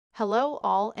Hello,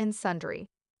 all and sundry.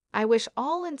 I wish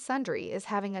all and sundry is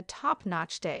having a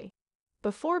top-notch day.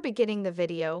 Before beginning the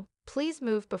video, please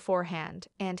move beforehand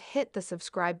and hit the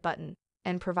subscribe button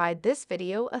and provide this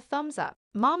video a thumbs up.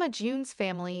 Mama June's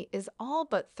family is all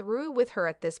but through with her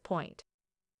at this point.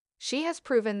 She has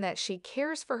proven that she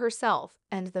cares for herself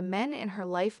and the men in her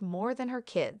life more than her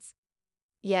kids.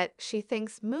 Yet, she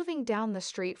thinks moving down the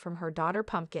street from her daughter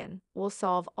Pumpkin will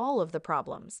solve all of the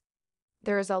problems.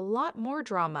 There is a lot more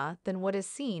drama than what is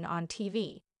seen on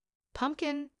TV.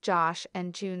 Pumpkin, Josh,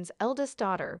 and June's eldest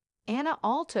daughter, Anna,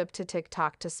 all took to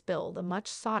TikTok to spill the much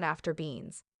sought-after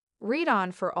beans. Read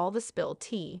on for all the spilled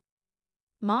tea.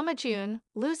 Mama June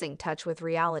losing touch with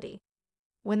reality.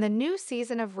 When the new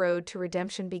season of Road to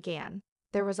Redemption began,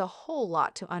 there was a whole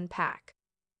lot to unpack.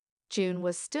 June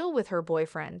was still with her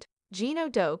boyfriend, Gino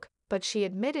Doke, but she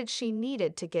admitted she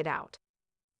needed to get out.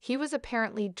 He was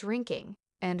apparently drinking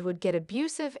and would get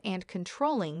abusive and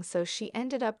controlling, so she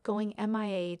ended up going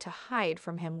MIA to hide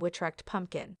from him, which wrecked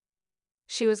Pumpkin.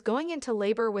 She was going into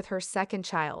labor with her second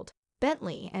child,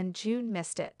 Bentley, and June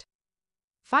missed it.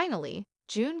 Finally,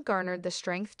 June garnered the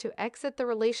strength to exit the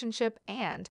relationship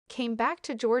and came back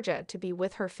to Georgia to be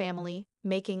with her family,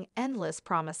 making endless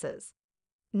promises.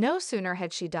 No sooner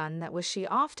had she done that was she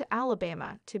off to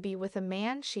Alabama to be with a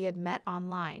man she had met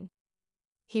online.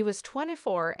 He was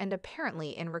 24 and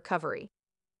apparently in recovery.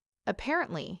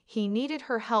 Apparently, he needed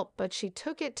her help, but she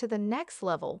took it to the next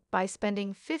level by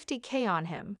spending $50K on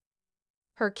him.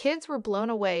 Her kids were blown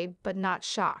away but not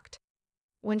shocked.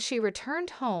 When she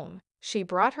returned home, she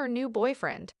brought her new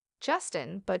boyfriend,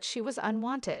 Justin, but she was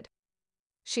unwanted.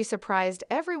 She surprised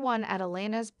everyone at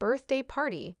Alana's birthday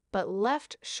party but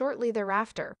left shortly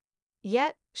thereafter.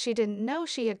 Yet, she didn't know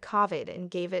she had COVID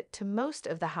and gave it to most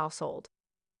of the household.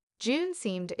 June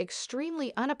seemed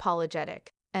extremely unapologetic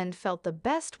and felt the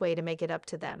best way to make it up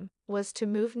to them was to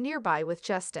move nearby with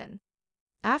Justin.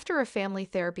 After a family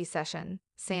therapy session,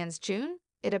 sans June,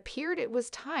 it appeared it was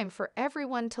time for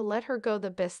everyone to let her go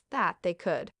the best that they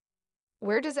could.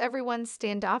 Where does everyone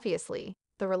stand? Obviously,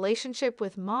 the relationship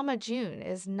with Mama June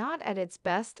is not at its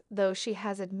best, though she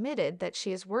has admitted that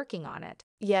she is working on it.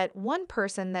 Yet, one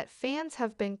person that fans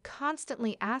have been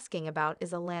constantly asking about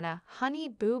is Alana Honey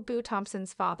Boo Boo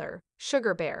Thompson's father,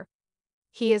 Sugar Bear.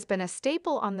 He has been a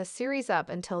staple on the series up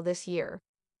until this year.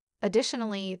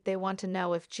 Additionally, they want to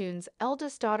know if June's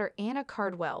eldest daughter Anna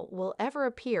Cardwell will ever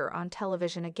appear on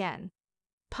television again.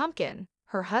 Pumpkin,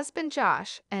 her husband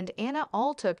Josh, and Anna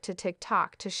all took to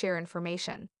TikTok to share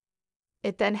information.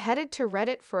 It then headed to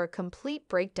Reddit for a complete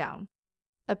breakdown.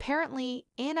 Apparently,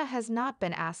 Anna has not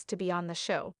been asked to be on the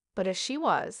show, but if she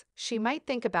was, she might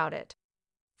think about it.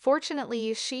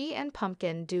 Fortunately, she and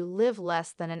Pumpkin do live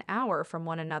less than an hour from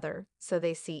one another, so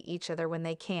they see each other when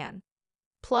they can.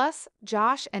 Plus,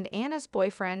 Josh and Anna's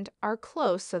boyfriend are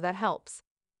close, so that helps.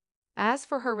 As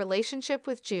for her relationship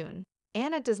with June,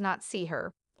 Anna does not see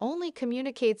her, only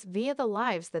communicates via the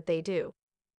lives that they do.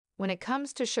 When it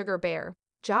comes to Sugar Bear,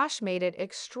 Josh made it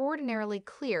extraordinarily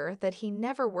clear that he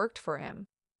never worked for him.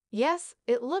 Yes,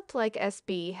 it looked like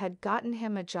SB had gotten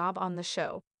him a job on the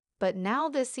show, but now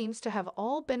this seems to have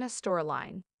all been a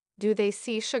storyline. Do they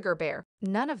see Sugar Bear?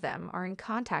 None of them are in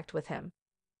contact with him.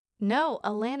 No,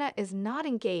 Alana is not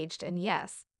engaged, and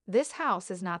yes, this house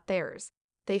is not theirs.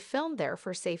 They filmed there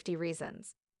for safety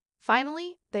reasons.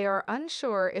 Finally, they are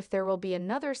unsure if there will be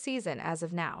another season as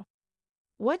of now.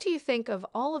 What do you think of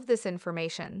all of this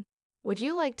information? Would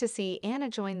you like to see Anna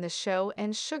join the show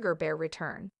and Sugar Bear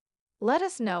return? Let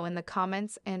us know in the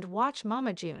comments and watch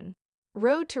Mama June.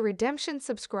 Road to Redemption.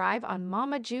 Subscribe on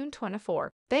Mama June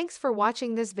 24. Thanks for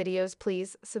watching this videos.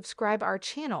 Please subscribe our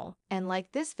channel and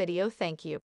like this video. Thank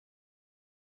you.